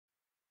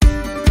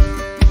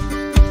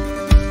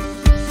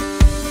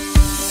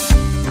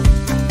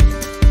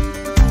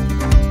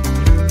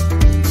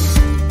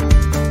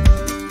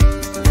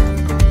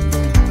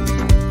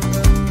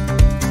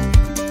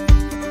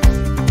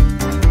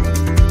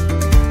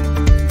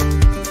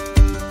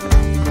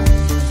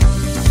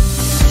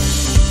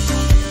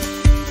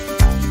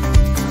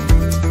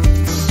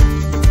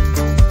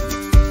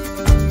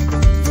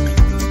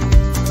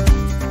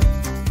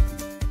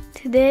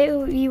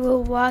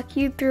walk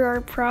you through our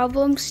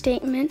problem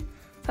statement,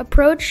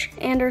 approach,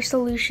 and our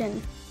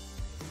solution.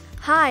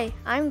 Hi,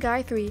 I'm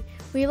Gayathri.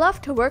 We love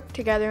to work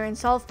together and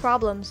solve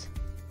problems.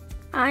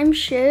 I'm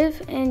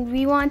Shiv, and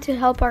we want to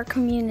help our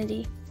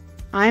community.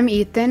 I'm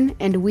Ethan,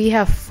 and we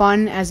have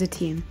fun as a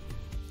team.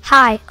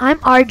 Hi, I'm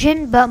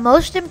Arjun, but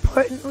most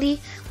importantly,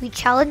 we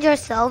challenge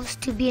ourselves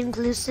to be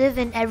inclusive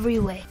in every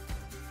way.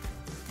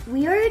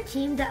 We are a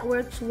team that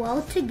works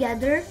well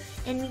together,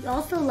 and we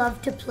also love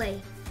to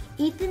play.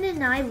 Ethan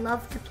and I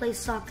love to play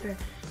soccer.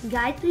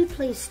 Gayathri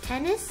plays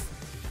tennis,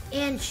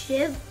 and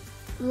Shiv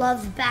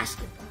loves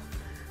basketball.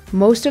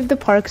 Most of the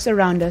parks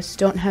around us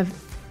don't have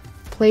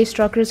play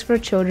structures for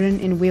children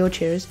in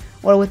wheelchairs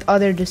or with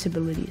other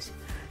disabilities.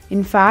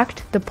 In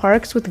fact, the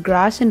parks with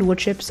grass and wood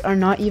chips are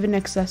not even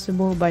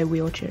accessible by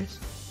wheelchairs.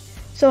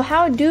 So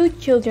how do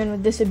children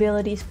with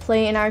disabilities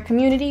play in our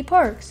community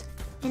parks?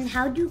 And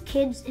how do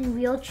kids in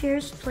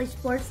wheelchairs play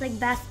sports like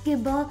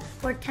basketball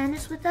or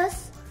tennis with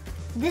us?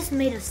 This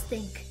made us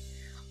think.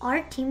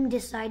 Our team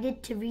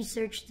decided to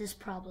research this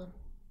problem.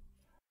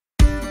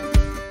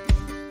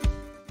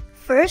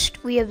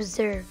 First, we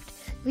observed.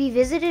 We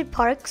visited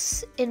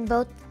parks in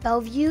both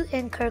Bellevue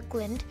and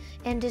Kirkland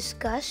and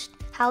discussed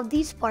how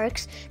these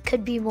parks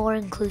could be more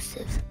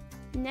inclusive.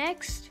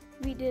 Next,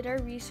 we did our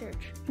research.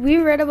 We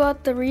read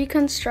about the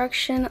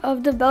reconstruction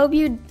of the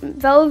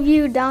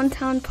Bellevue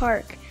Downtown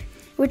Park,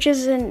 which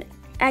is an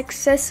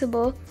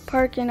accessible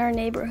park in our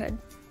neighborhood.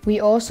 We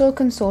also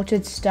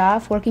consulted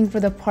staff working for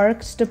the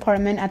Parks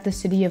Department at the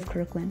City of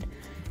Kirkland.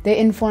 They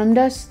informed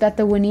us that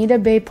the Juanita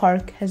Bay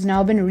Park has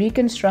now been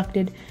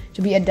reconstructed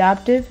to be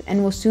adaptive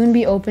and will soon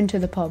be open to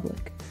the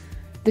public.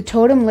 The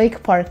Totem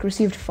Lake Park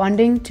received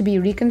funding to be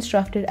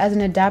reconstructed as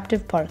an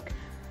adaptive park,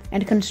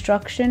 and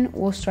construction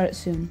will start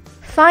soon.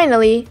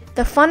 Finally,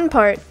 the fun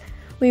part.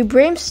 We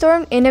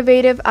brainstormed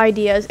innovative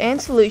ideas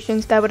and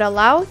solutions that would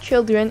allow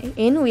children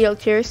in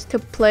wheelchairs to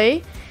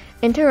play,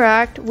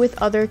 interact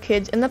with other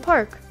kids in the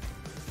park.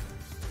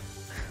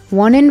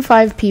 1 in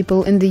 5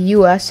 people in the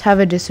U.S. have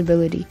a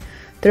disability.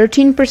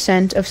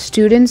 13% of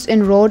students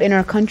enrolled in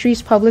our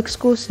country's public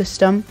school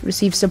system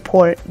receive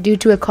support due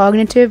to a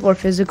cognitive or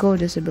physical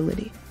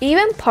disability.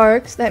 Even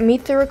parks that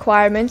meet the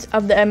requirements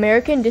of the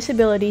American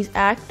Disabilities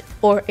Act,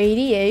 or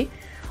ADA,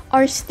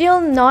 are still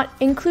not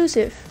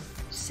inclusive.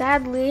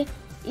 Sadly,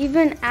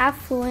 even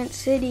affluent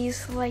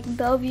cities like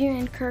Bellevue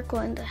and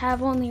Kirkland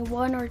have only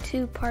 1 or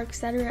 2 parks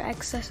that are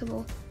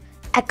accessible.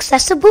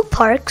 Accessible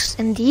parks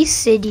in these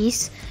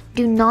cities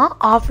do not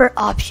offer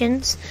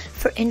options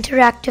for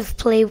interactive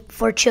play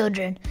for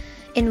children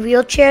in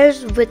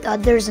wheelchairs with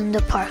others in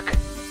the park.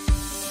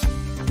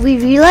 We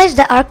realize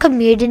that our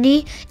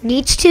community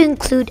needs to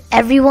include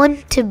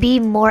everyone to be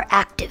more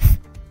active.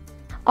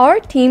 Our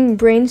team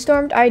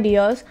brainstormed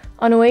ideas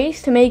on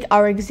ways to make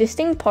our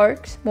existing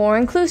parks more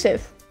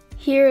inclusive.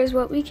 Here is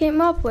what we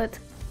came up with.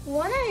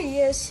 One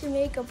idea is to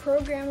make a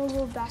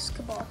programmable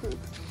basketball hoop.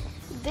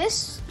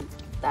 This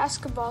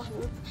basketball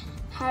hoop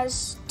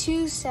has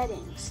 2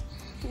 settings.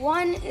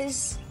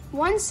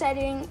 One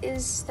setting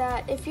is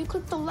that if you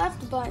click the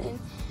left button,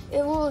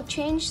 it will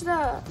change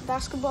the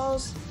basketball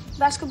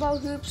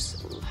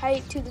hoop's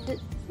height to the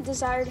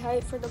desired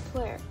height for the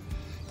player.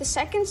 The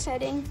second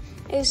setting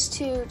is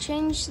to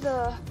change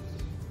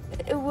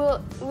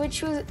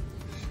which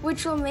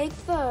will make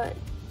the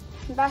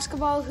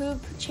basketball hoop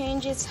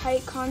change its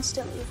height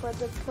constantly for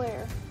the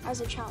player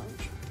as a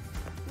challenge.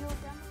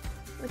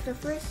 With the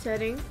first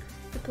setting,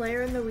 the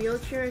player in the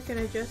wheelchair can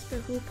adjust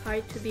the hoop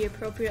height to the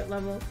appropriate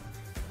level.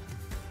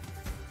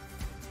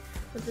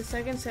 With the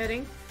second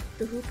setting,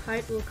 the hoop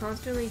height will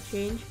constantly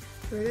change,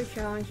 further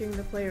challenging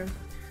the player,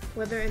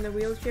 whether in the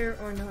wheelchair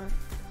or not.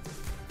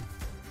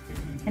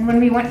 And when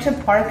we went to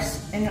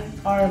parks in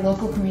our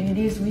local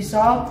communities, we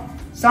saw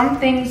some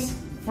things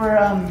for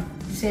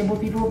disabled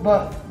people,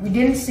 but we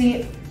didn't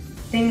see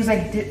things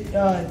like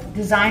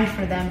designed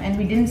for them, and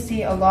we didn't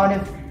see a lot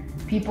of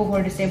people who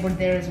are disabled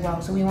there as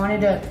well. So we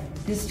wanted to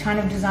just kind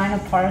of design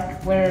a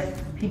park where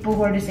people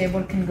who are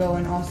disabled can go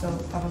and also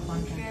have a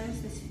fun time.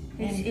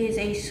 This is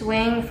a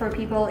swing for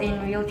people in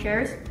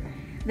wheelchairs.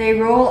 They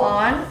roll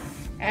on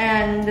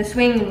and the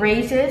swing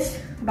raises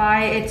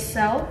by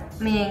itself,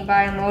 meaning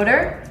by a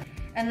motor,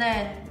 and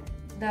then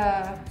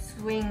the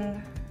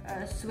swing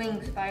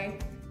swings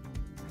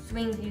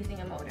using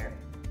a motor.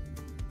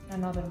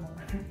 Another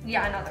motor.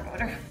 Yeah, another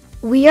motor.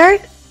 We are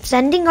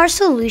sending our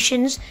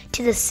solutions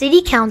to the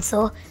City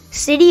Council,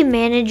 City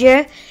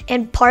Manager,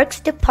 and Parks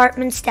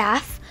Department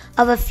staff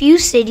of a few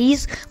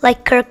cities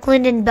like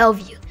Kirkland and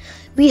Bellevue.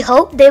 We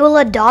hope they will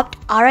adopt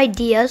our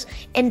ideas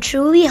and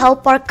truly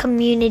help our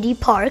community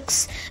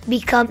parks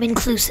become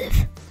inclusive.